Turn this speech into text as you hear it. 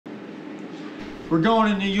We're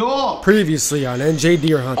going to New York. Previously on NJ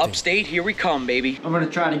Deer Hunting. Upstate, here we come, baby. I'm gonna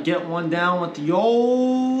try to get one down with the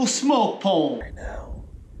old smoke pole. Right now.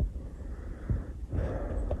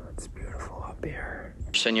 It's beautiful up here.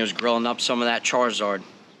 Senyor's grilling up some of that Charizard.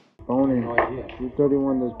 Bone in.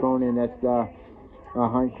 231 does bone in. That's the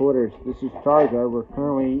hindquarters. This is Charizard. We're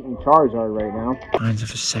currently eating Charizard right now. Signs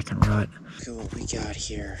of a second rut. Look at what we got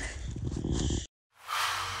here.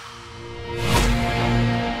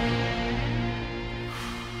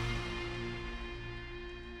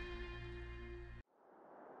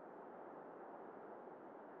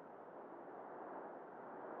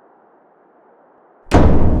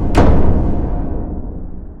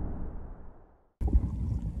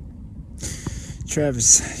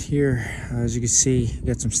 Travis here, as you can see,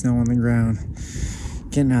 got some snow on the ground.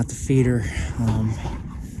 Getting out the feeder.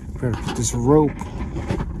 Gotta put this rope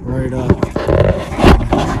right up.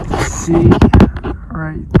 See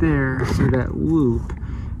right there through that loop,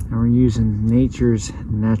 and we're using nature's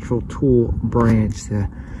natural tool branch to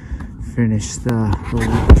finish the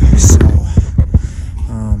loop. So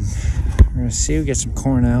we're gonna see. We get some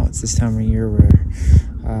corn out. It's this time of year where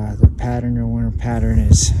the pattern, or winter pattern,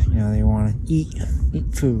 is, you know, they want to eat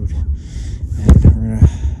food, and we're gonna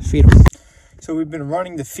feed them. So we've been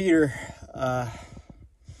running the feeder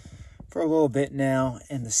for a little bit now,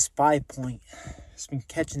 and the spy point has been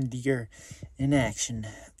catching deer in action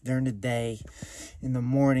during the day, in the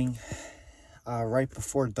morning, right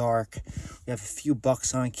before dark. We have a few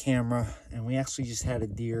bucks on camera, and we actually just had a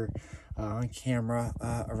deer on camera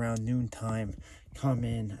around noontime come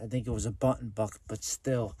in. I think it was a button buck, but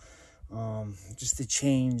still, just a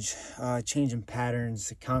change in patterns.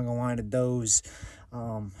 The Congo line of does,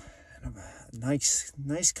 and a nice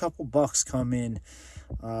couple bucks come in.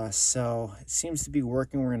 So it seems to be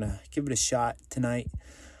working. We're gonna give it a shot tonight,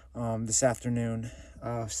 this afternoon.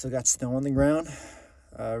 Still got snow on the ground.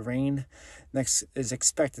 Rain is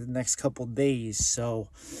expected the next couple days, so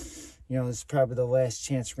you know, this is probably the last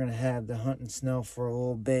chance we're gonna have to hunt in snow for a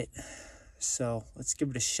little bit. So let's give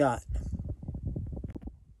it a shot.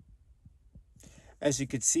 As you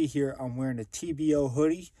can see here, I'm wearing a TBO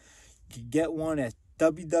hoodie. You can get one at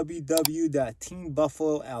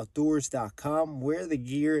www.teambuffalooutdoors.com. Wear the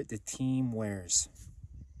gear the team wears.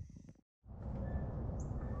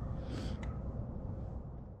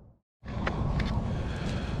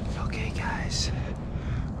 Okay guys,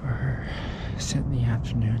 we're sitting in the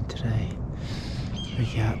afternoon today. We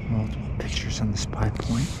got multiple pictures on the spy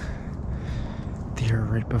point. Deer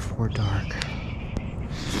right before dark,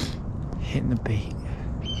 hitting the bait.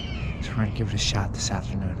 So we're gonna give it a shot this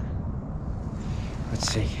afternoon.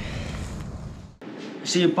 Let's see. I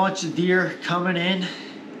see a bunch of deer coming in.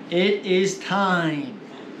 It is time.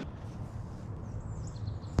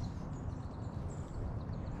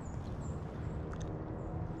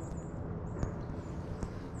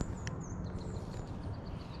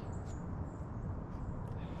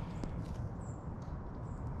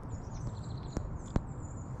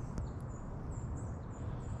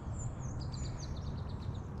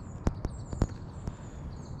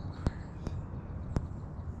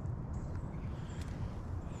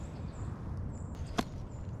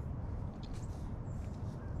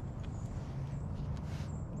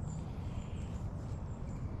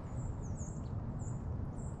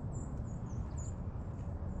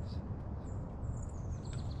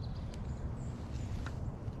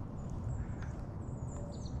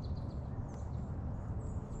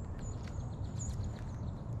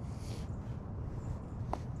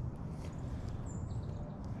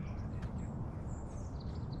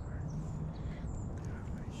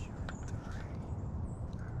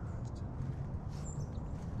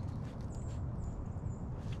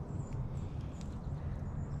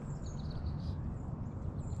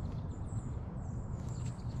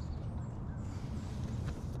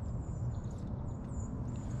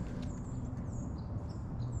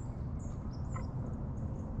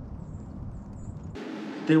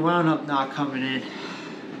 They wound up not coming in.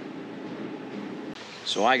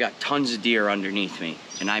 So I got tons of deer underneath me,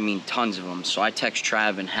 and I mean tons of them. So I text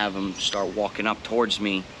Trav and have him start walking up towards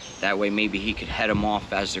me. That way maybe he could head them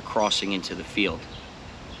off as they're crossing into the field.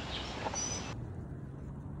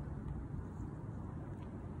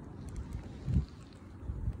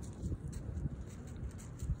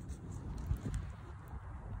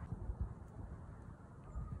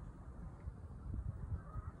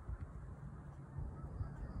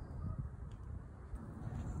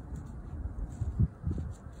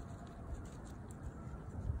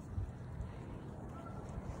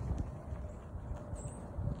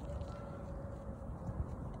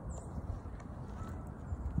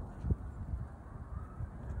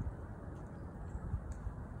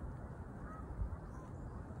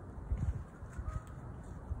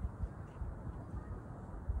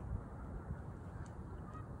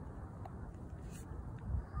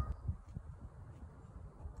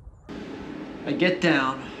 I get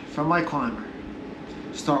down from my climber,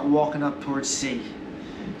 start walking up towards C.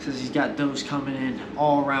 Says he's got those coming in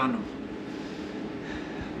all around him.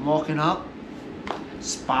 I'm walking up,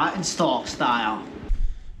 spot and stalk style.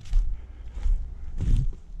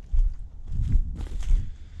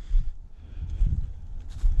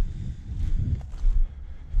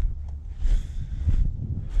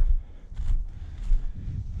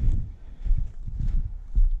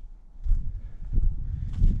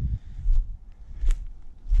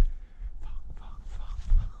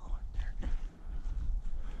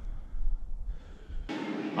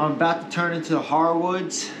 I'm about to turn into the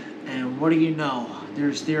hardwoods, and what do you know?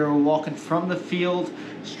 There's deer walking from the field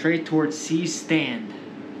straight towards C's stand.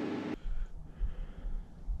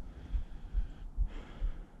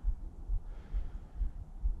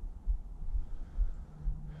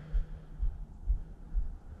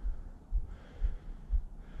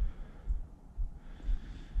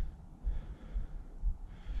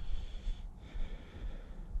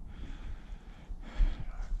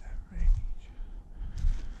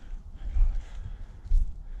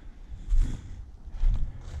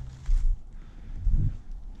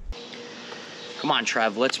 Come on,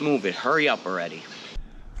 Trav, let's move it. Hurry up already.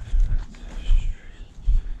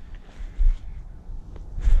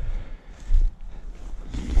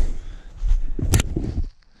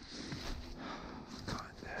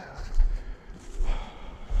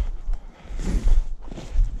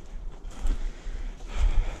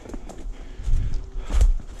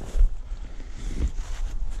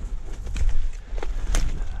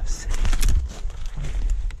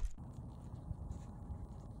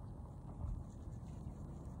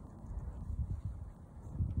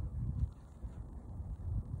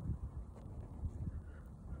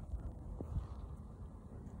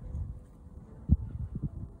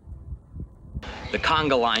 The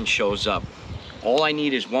conga line shows up. All I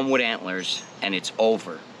need is one with antlers, and it's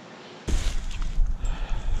over.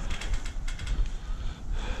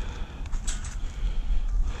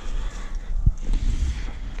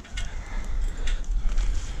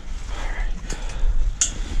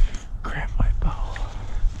 Grab my bow.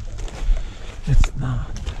 It's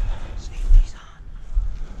not. Safety's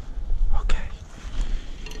on. Okay.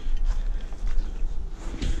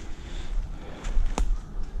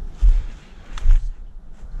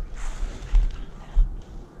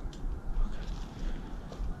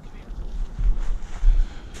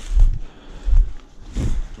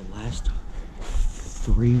 The last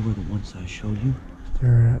 3 were the ones I showed you.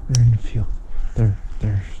 They're in the field. They're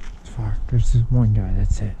far. There's this one guy.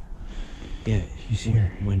 That's it. Yeah, He's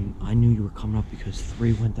here. When I knew you were coming up because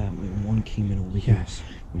 3 went that way, 1 came in over here. Yes.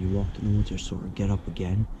 When you walked in the woods, I saw her get up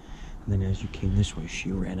again. And then as you came this way,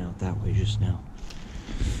 she ran out that way just now.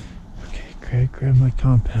 Okay, grab my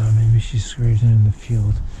compound. Maybe she's grazing in the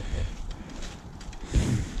field.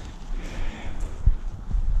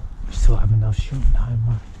 We still have enough shooting time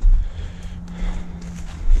left.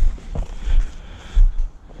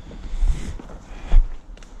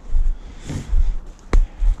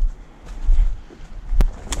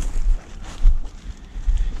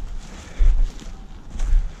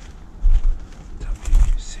 Tell me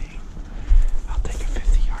if you see. I'll take a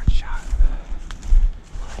 50-yard shot.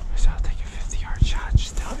 I'll take a 50-yard shot.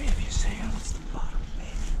 Just tell me if you see him. It's the bottom bin.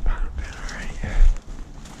 Bottom bin, alright.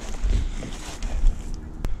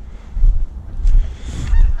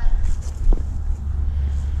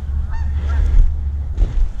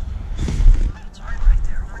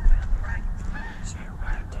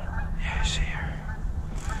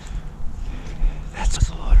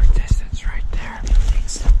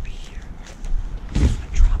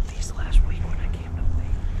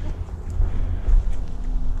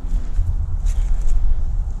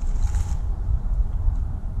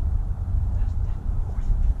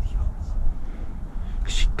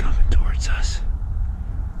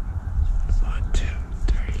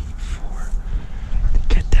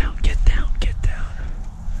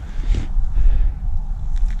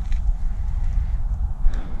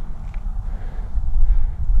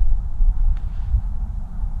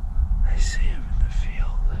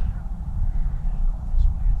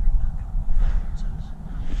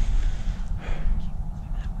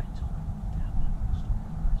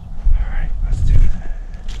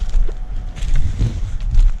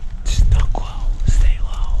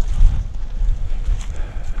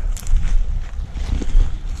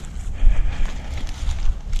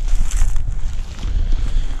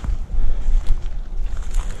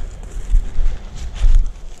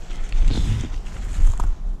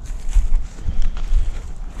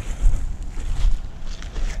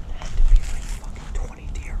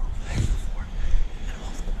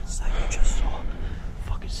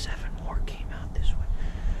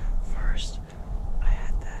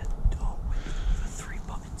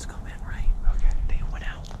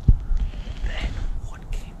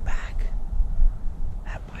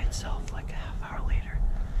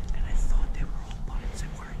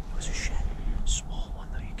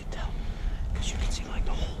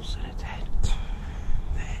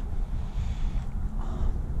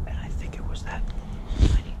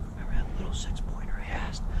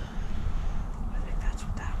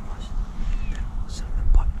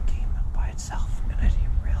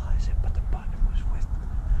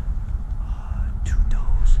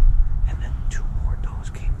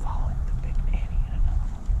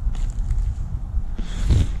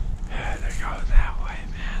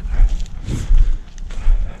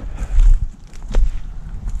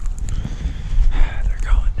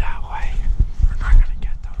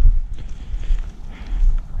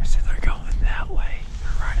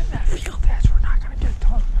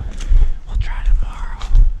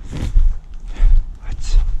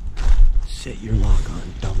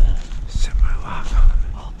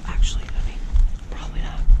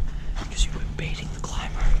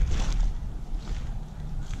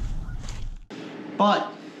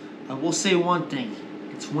 But I will say one thing.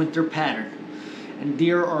 It's winter pattern. And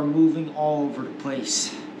deer are moving all over the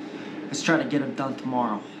place. Let's try to get them done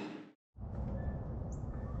tomorrow.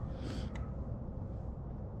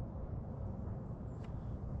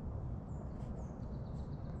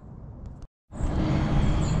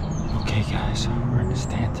 Okay guys, we're in the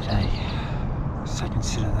stand today. Second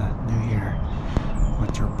sit of the new year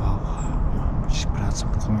winter bow. We just put out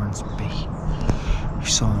some corn, some bait. We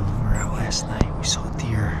saw them when we were out last night. We saw a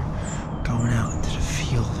deer going out into the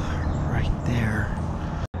field right there.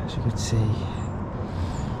 As you can see,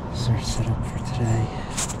 this is our setup for today.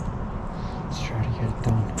 Let's try to get it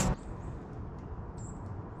done.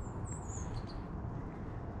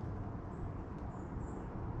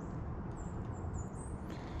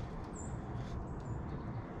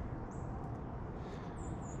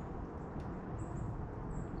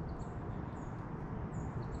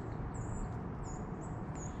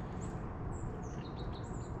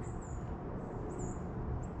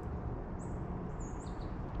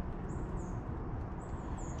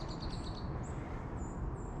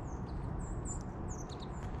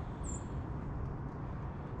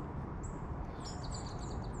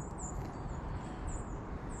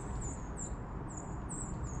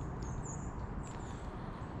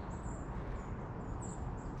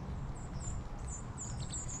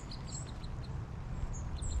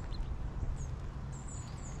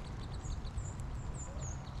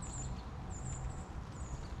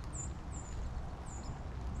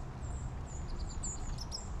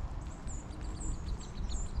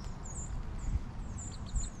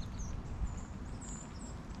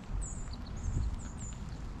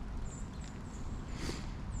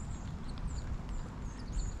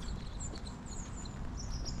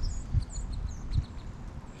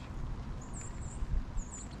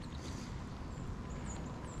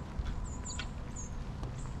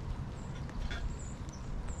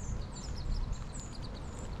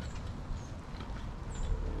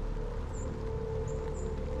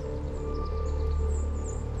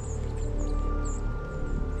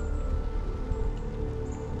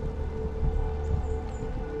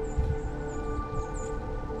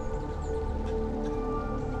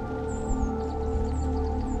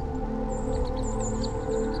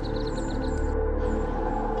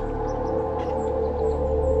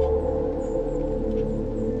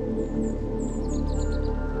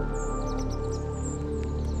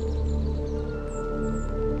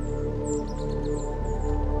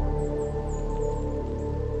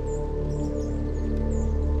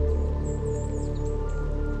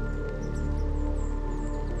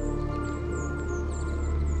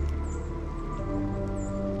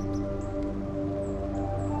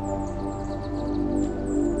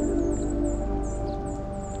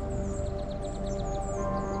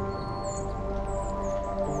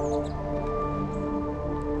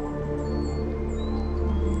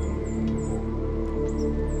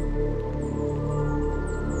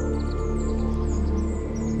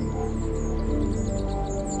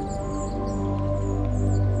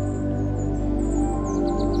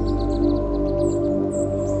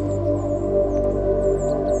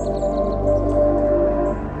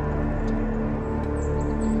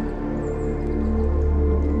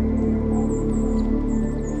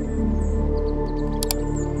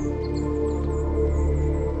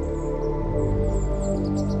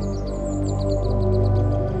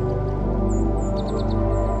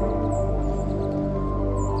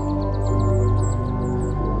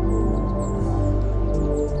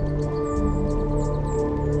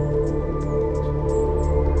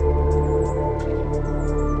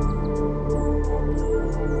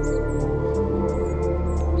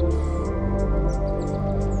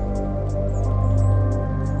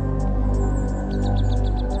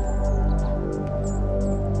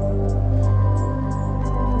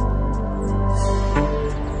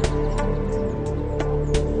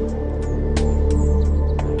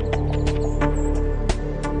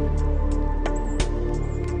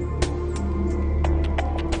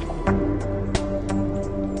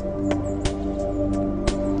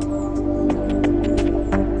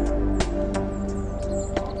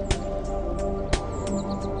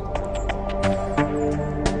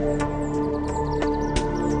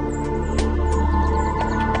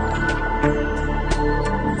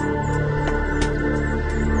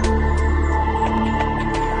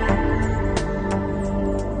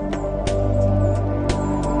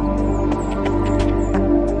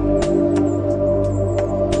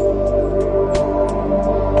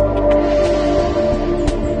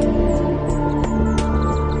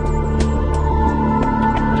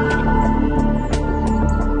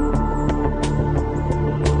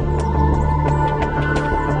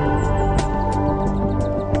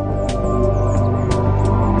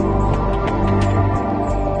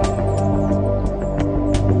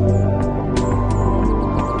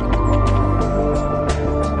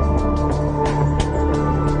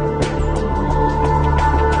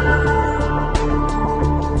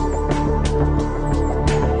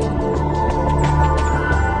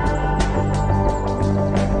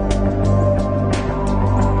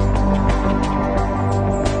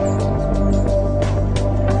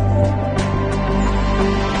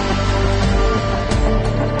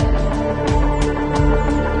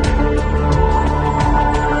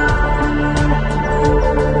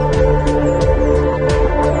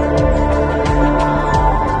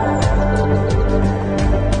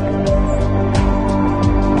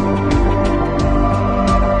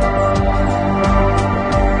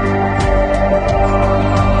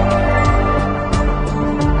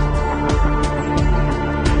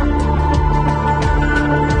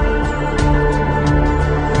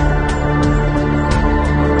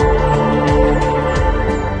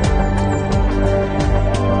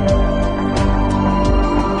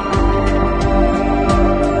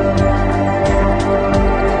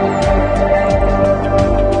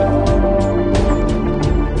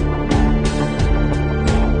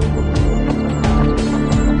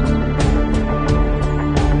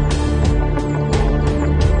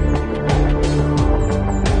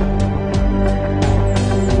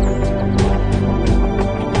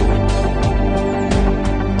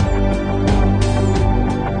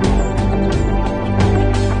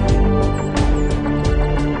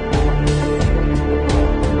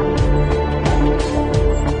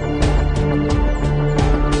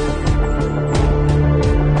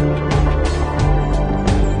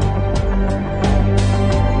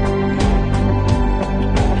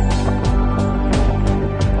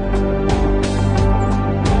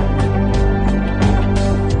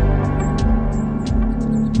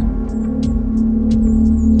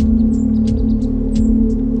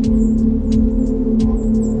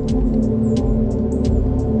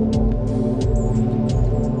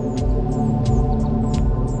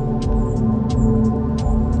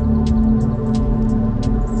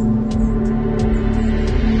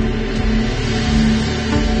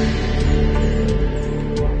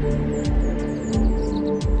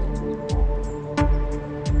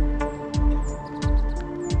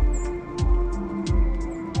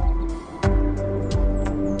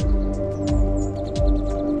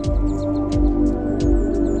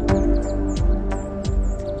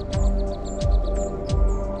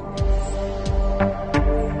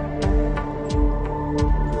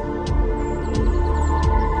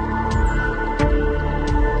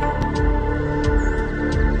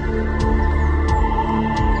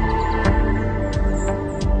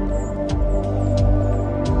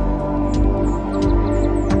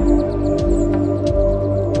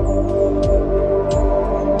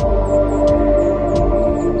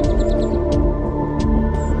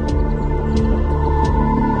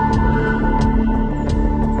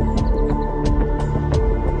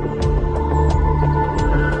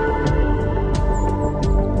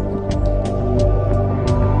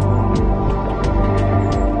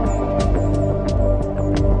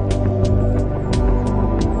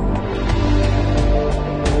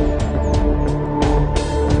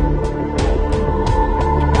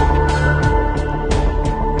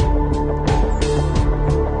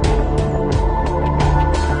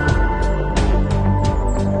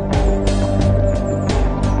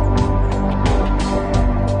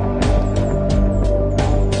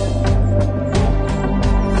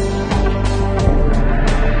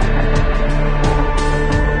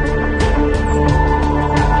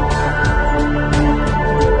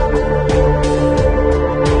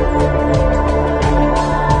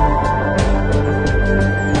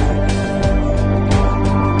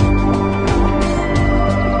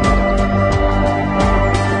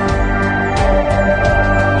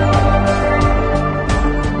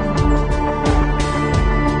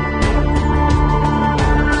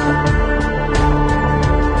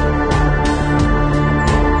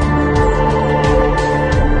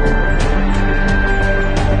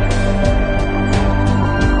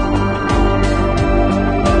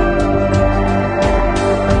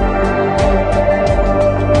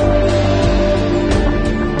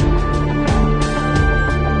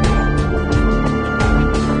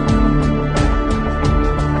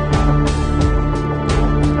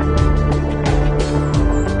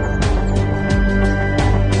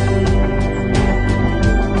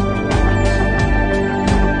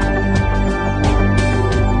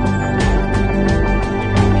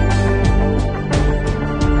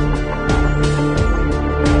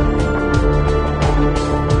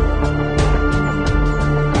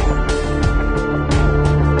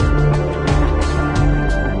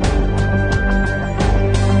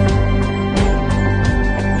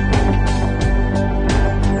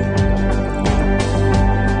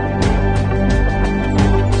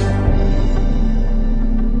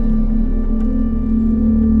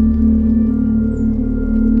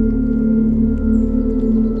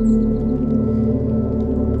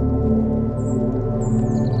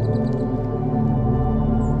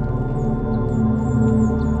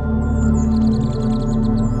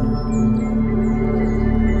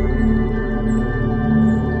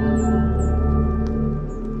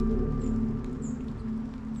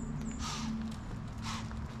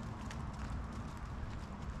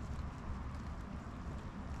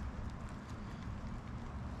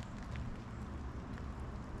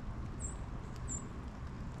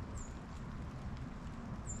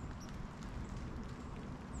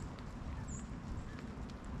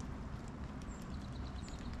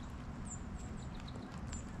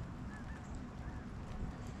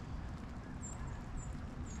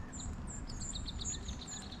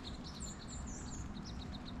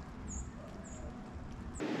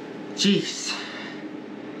 Jeez.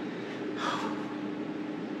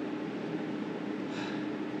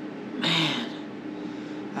 Man,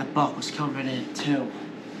 that buck was coming in too.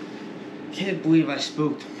 Can't believe I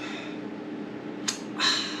spooked him.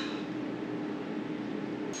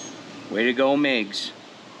 Way to go, Migs.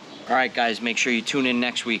 All right, guys, make sure you tune in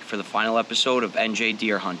next week for the final episode of NJ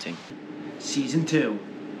Deer Hunting. Season 2.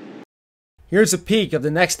 Here's a peek of the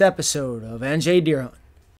next episode of NJ Deer Hunt.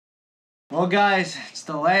 Well, guys, it's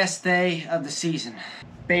the last day of the season.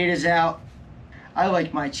 Beta's out. I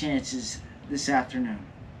like my chances this afternoon.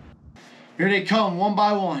 Here they come, one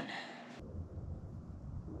by one.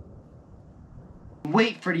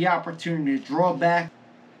 Wait for the opportunity to draw back.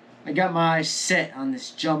 I got my eyes set on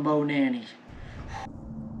this jumbo nanny.